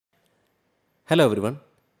Hello everyone,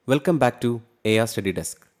 welcome back to AR Study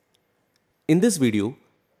Desk. In this video,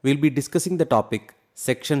 we'll be discussing the topic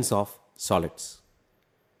sections of solids.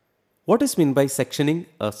 What is meant by sectioning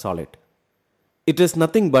a solid? It is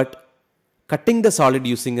nothing but cutting the solid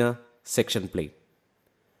using a section plane.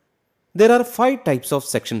 There are 5 types of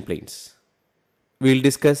section planes. We'll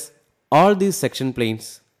discuss all these section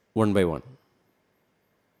planes one by one.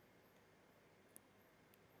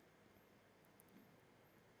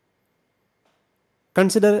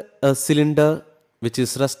 Consider a cylinder which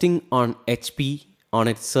is resting on HP on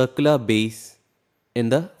its circular base in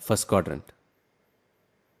the first quadrant.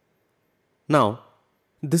 Now,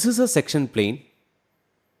 this is a section plane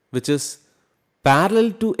which is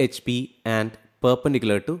parallel to HP and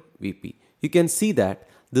perpendicular to VP. You can see that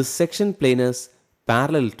this section plane is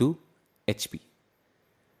parallel to HP.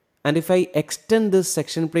 And if I extend this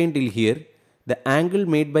section plane till here, the angle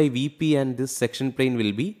made by VP and this section plane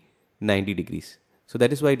will be 90 degrees. So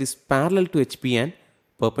that is why it is parallel to HP and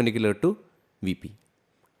perpendicular to VP.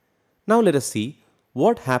 Now let us see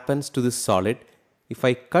what happens to this solid if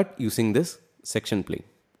I cut using this section plane.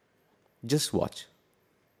 Just watch.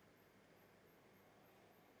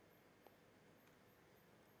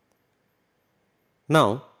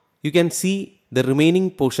 Now you can see the remaining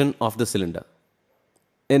portion of the cylinder,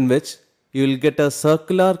 in which you will get a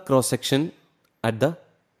circular cross section at the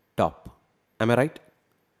top. Am I right?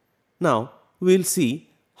 Now we will see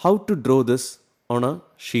how to draw this on a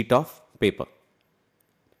sheet of paper.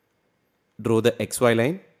 Draw the XY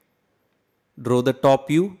line, draw the top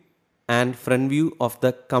view and front view of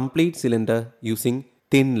the complete cylinder using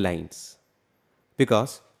thin lines,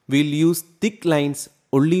 because we will use thick lines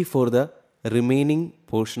only for the remaining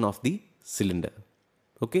portion of the cylinder.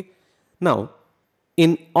 Okay. Now,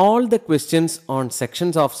 in all the questions on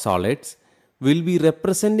sections of solids, we will be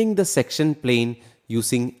representing the section plane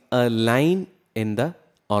using a line in the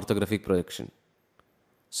orthographic projection.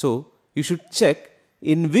 So you should check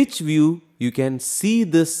in which view you can see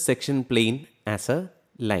this section plane as a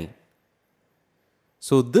line.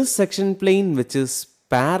 So this section plane, which is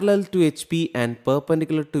parallel to HP and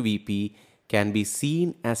perpendicular to VP, can be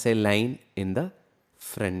seen as a line in the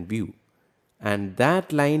front view, and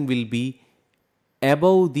that line will be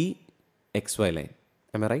above the XY line.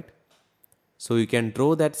 Am I right? So you can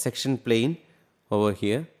draw that section plane over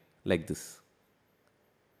here like this.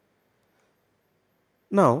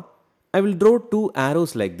 Now I will draw 2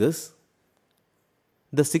 arrows like this.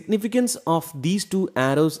 The significance of these 2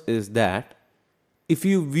 arrows is that if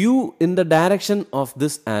you view in the direction of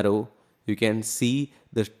this arrow, you can see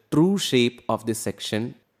the true shape of this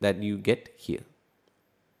section that you get here.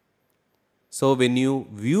 So when you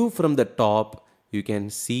view from the top, you can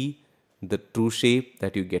see the true shape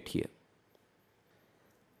that you get here.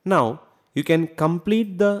 Now you can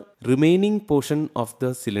complete the remaining portion of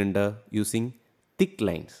the cylinder using thick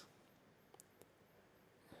lines.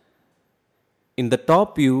 In the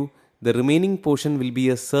top view, the remaining portion will be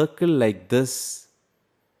a circle like this,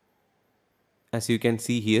 as you can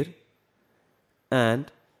see here, and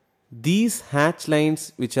these hatch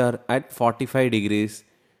lines which are at 45 degrees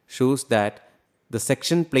shows that the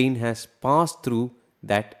section plane has passed through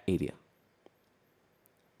that area.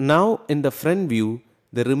 Now in the front view,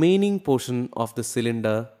 the remaining portion of the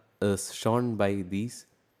cylinder is shown by these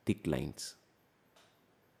thick lines.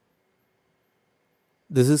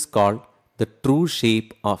 This is called the true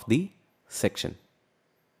shape of the section.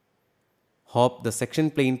 Hope the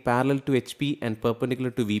section plane parallel to HP and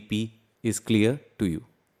perpendicular to VP is clear to you.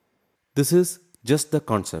 This is just the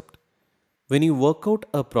concept. When you work out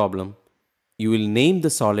a problem, you will name the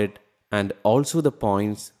solid and also the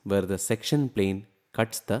points where the section plane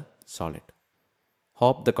cuts the solid.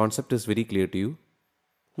 Hope the concept is very clear to you.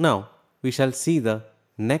 Now we shall see the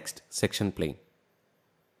next section plane.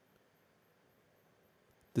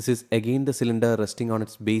 This is again the cylinder resting on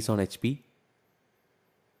its base on HP,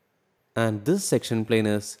 and this section plane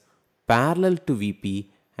is parallel to VP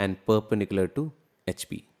and perpendicular to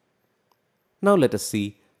HP. Now let us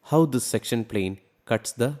see how this section plane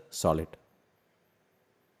cuts the solid.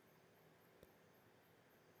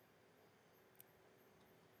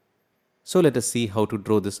 So let us see how to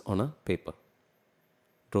draw this on a paper.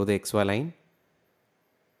 Draw the XY line,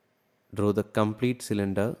 draw the complete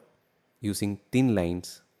cylinder using thin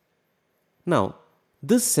lines. Now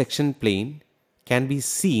this section plane can be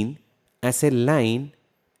seen as a line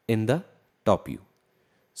in the top view.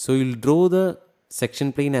 So you'll draw the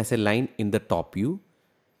section plane as a line in the top view,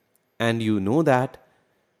 and you know that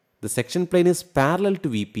the section plane is parallel to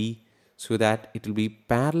VP, so that it will be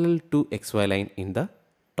parallel to XY line in the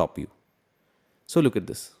top view. So look at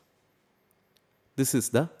this. This is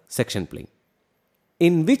the section plane.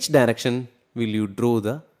 in which direction will you draw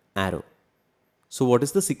the arrow? So what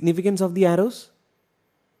is the significance of the arrows?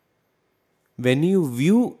 When you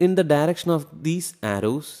view in the direction of these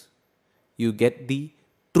arrows, you get the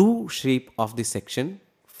true shape of the section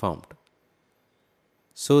formed,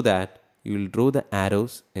 so that you will draw the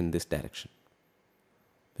arrows in this direction,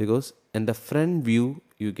 because in the front view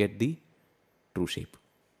you get the true shape.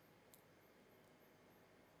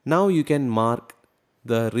 Now you can mark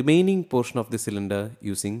the remaining portion of the cylinder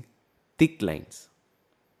using thick lines.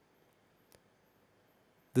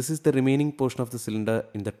 This is the remaining portion of the cylinder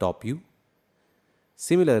in the top view.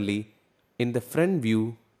 Similarly, in the front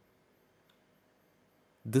view,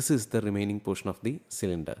 this is the remaining portion of the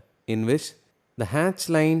cylinder, in which the hatch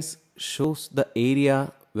lines shows the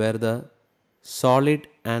area where the solid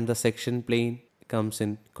and the section plane comes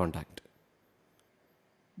in contact.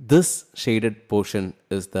 This shaded portion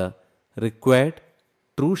is the required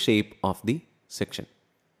true shape of the section.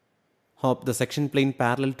 Hope the section plane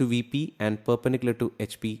parallel to VP and perpendicular to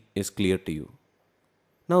HP is clear to you.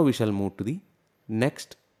 Now we shall move to the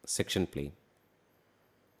next section plane.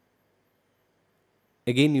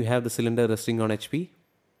 Again you have the cylinder resting on HP.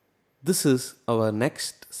 This is our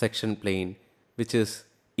next section plane, which is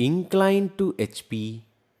inclined to HP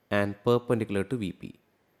and perpendicular to VP.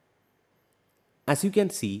 As you can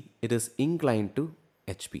see, it is inclined to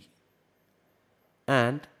HP.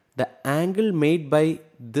 And the angle made by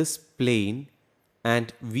this plane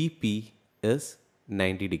and VP is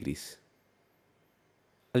 90 degrees.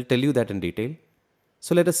 I'll tell you that in detail.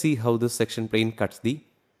 So let us see how this section plane cuts the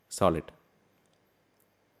solid.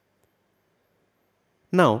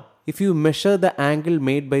 Now, if you measure the angle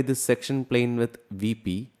made by this section plane with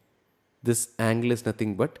VP, this angle is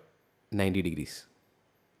nothing but 90 degrees.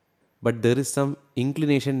 But there is some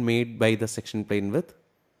inclination made by the section plane with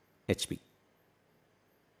HP.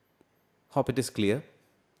 Hope it is clear.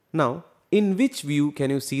 Now, in which view can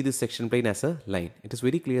you see this section plane as a line? It is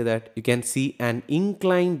very clear that you can see an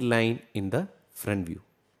inclined line in the front view.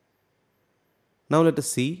 Now let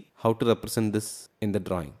us see how to represent this in the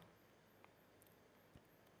drawing.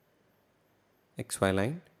 XY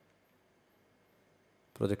line,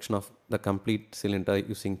 projection of the complete cylinder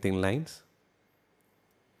using thin lines.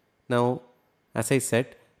 Now, as I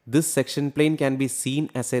said, this section plane can be seen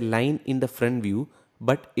as a line in the front view,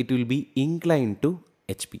 but it will be inclined to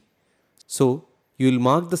HP. So, you will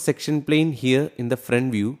mark the section plane here in the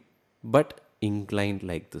front view, but inclined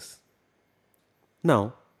like this.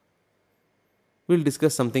 Now, we will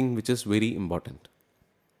discuss something which is very important.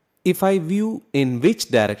 If I view in which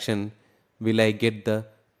direction will I get the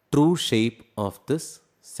true shape of this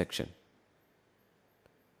section?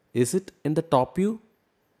 Is it in the top view?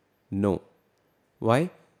 No. Why?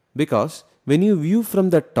 Because when you view from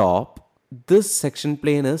the top, this section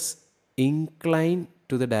plane is inclined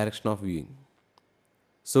to the direction of viewing.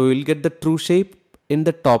 So you will get the true shape in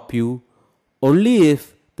the top view only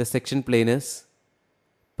if the section plane is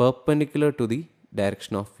perpendicular to the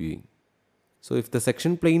direction of viewing. So if the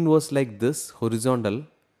section plane was like this, horizontal,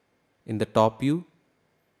 in the top view,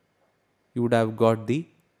 you would have got the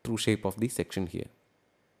true shape of the section here.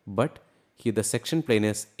 But here the section plane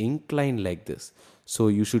is inclined like this. So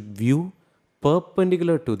you should view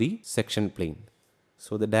perpendicular to the section plane.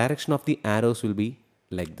 So the direction of the arrows will be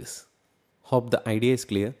like this. Hope the idea is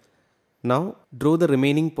clear. Now draw the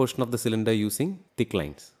remaining portion of the cylinder using thick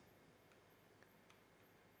lines.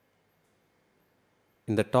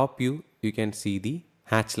 In the top view, you can see the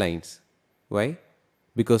hatch lines. Why?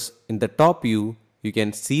 Because in the top view, you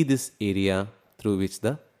can see this area through which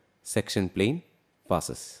the section plane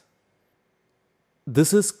passes.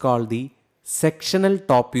 This is called the sectional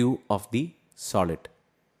top view of the solid,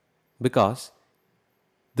 because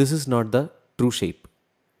this is not the true shape.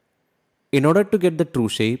 In order to get the true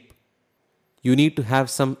shape, you need to have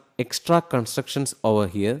some extra constructions over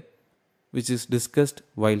here, which is discussed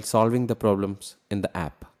while solving the problems in the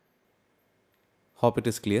app. Hope it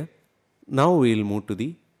is clear. Now we will move to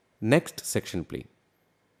the next section plane.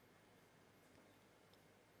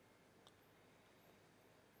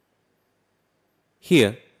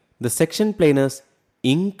 Here, the section plane is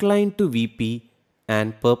inclined to VP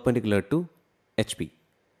and perpendicular to HP.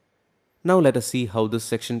 Now let us see how this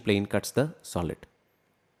section plane cuts the solid.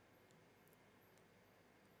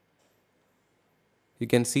 You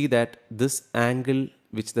can see that this angle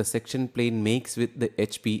which the section plane makes with the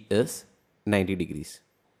HP is 90 degrees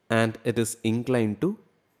and it is inclined to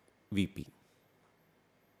VP.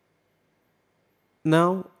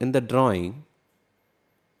 Now in the drawing,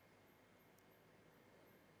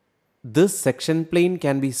 this section plane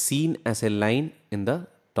can be seen as a line in the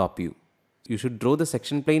top view. You should draw the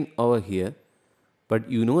section plane over here, but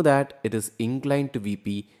you know that it is inclined to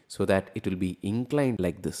VP, so that it will be inclined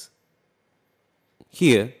like this.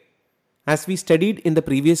 Here, as we studied in the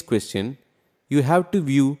previous question, you have to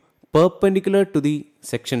view perpendicular to the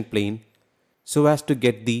section plane so as to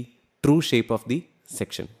get the true shape of the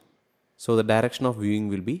section. So the direction of viewing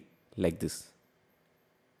will be like this.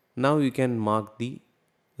 Now you can mark the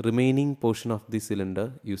remaining portion of the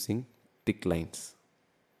cylinder using thick lines.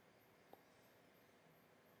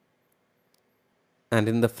 And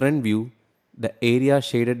in the front view, the area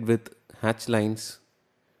shaded with hatch lines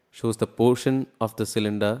shows the portion of the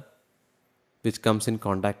cylinder which comes in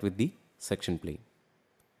contact with the section plane.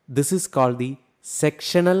 This is called the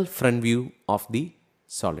sectional front view of the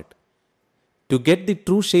solid. To get the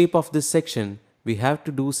true shape of this section, we have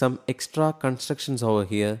to do some extra constructions over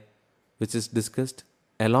here, which is discussed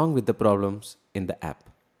along with the problems in the app.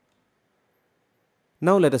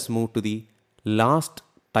 Now let us move to the last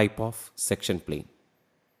type of section plane.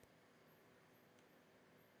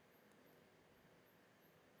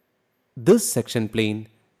 This section plane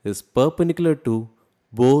is perpendicular to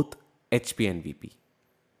both HP and VP.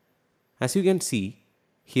 As you can see,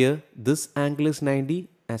 here this angle is 90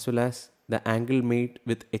 as well as the angle made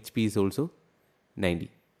with HP is also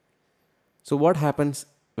 90. So what happens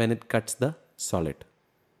when it cuts the solid?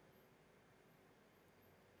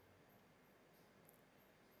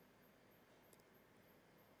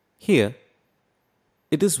 Here,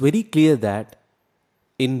 it is very clear that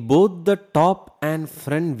in both the top and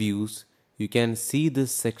front views, you can see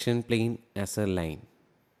this section plane as a line.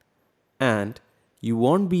 And you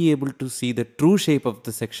won't be able to see the true shape of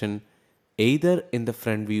the section either in the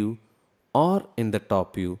front view or in the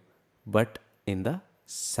top view, but in the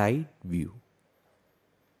side view.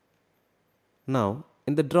 Now,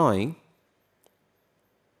 in the drawing,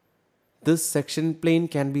 this section plane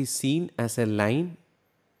can be seen as a line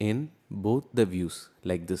in both the views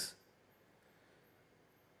like this.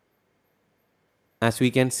 As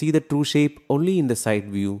we can see the true shape only in the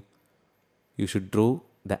side view, you should draw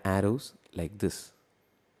the arrows like this.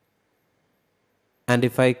 And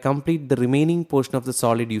if I complete the remaining portion of the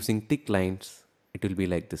solid using thick lines, it will be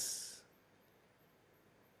like this.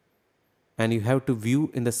 And you have to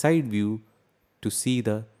view in the side view to see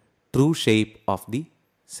the true shape of the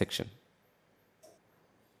section.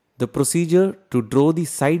 The procedure to draw the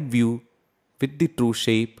side view with the true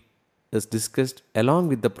shape is discussed along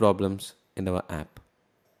with the problems in our app.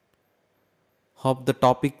 Hope the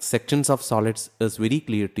topic sections of solids is very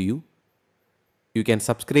clear to you. You can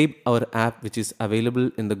subscribe our app, which is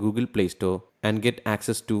available in the Google Play Store, and get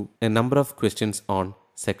access to a number of questions on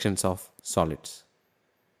sections of solids.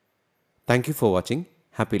 Thank you for watching.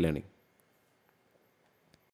 Happy learning.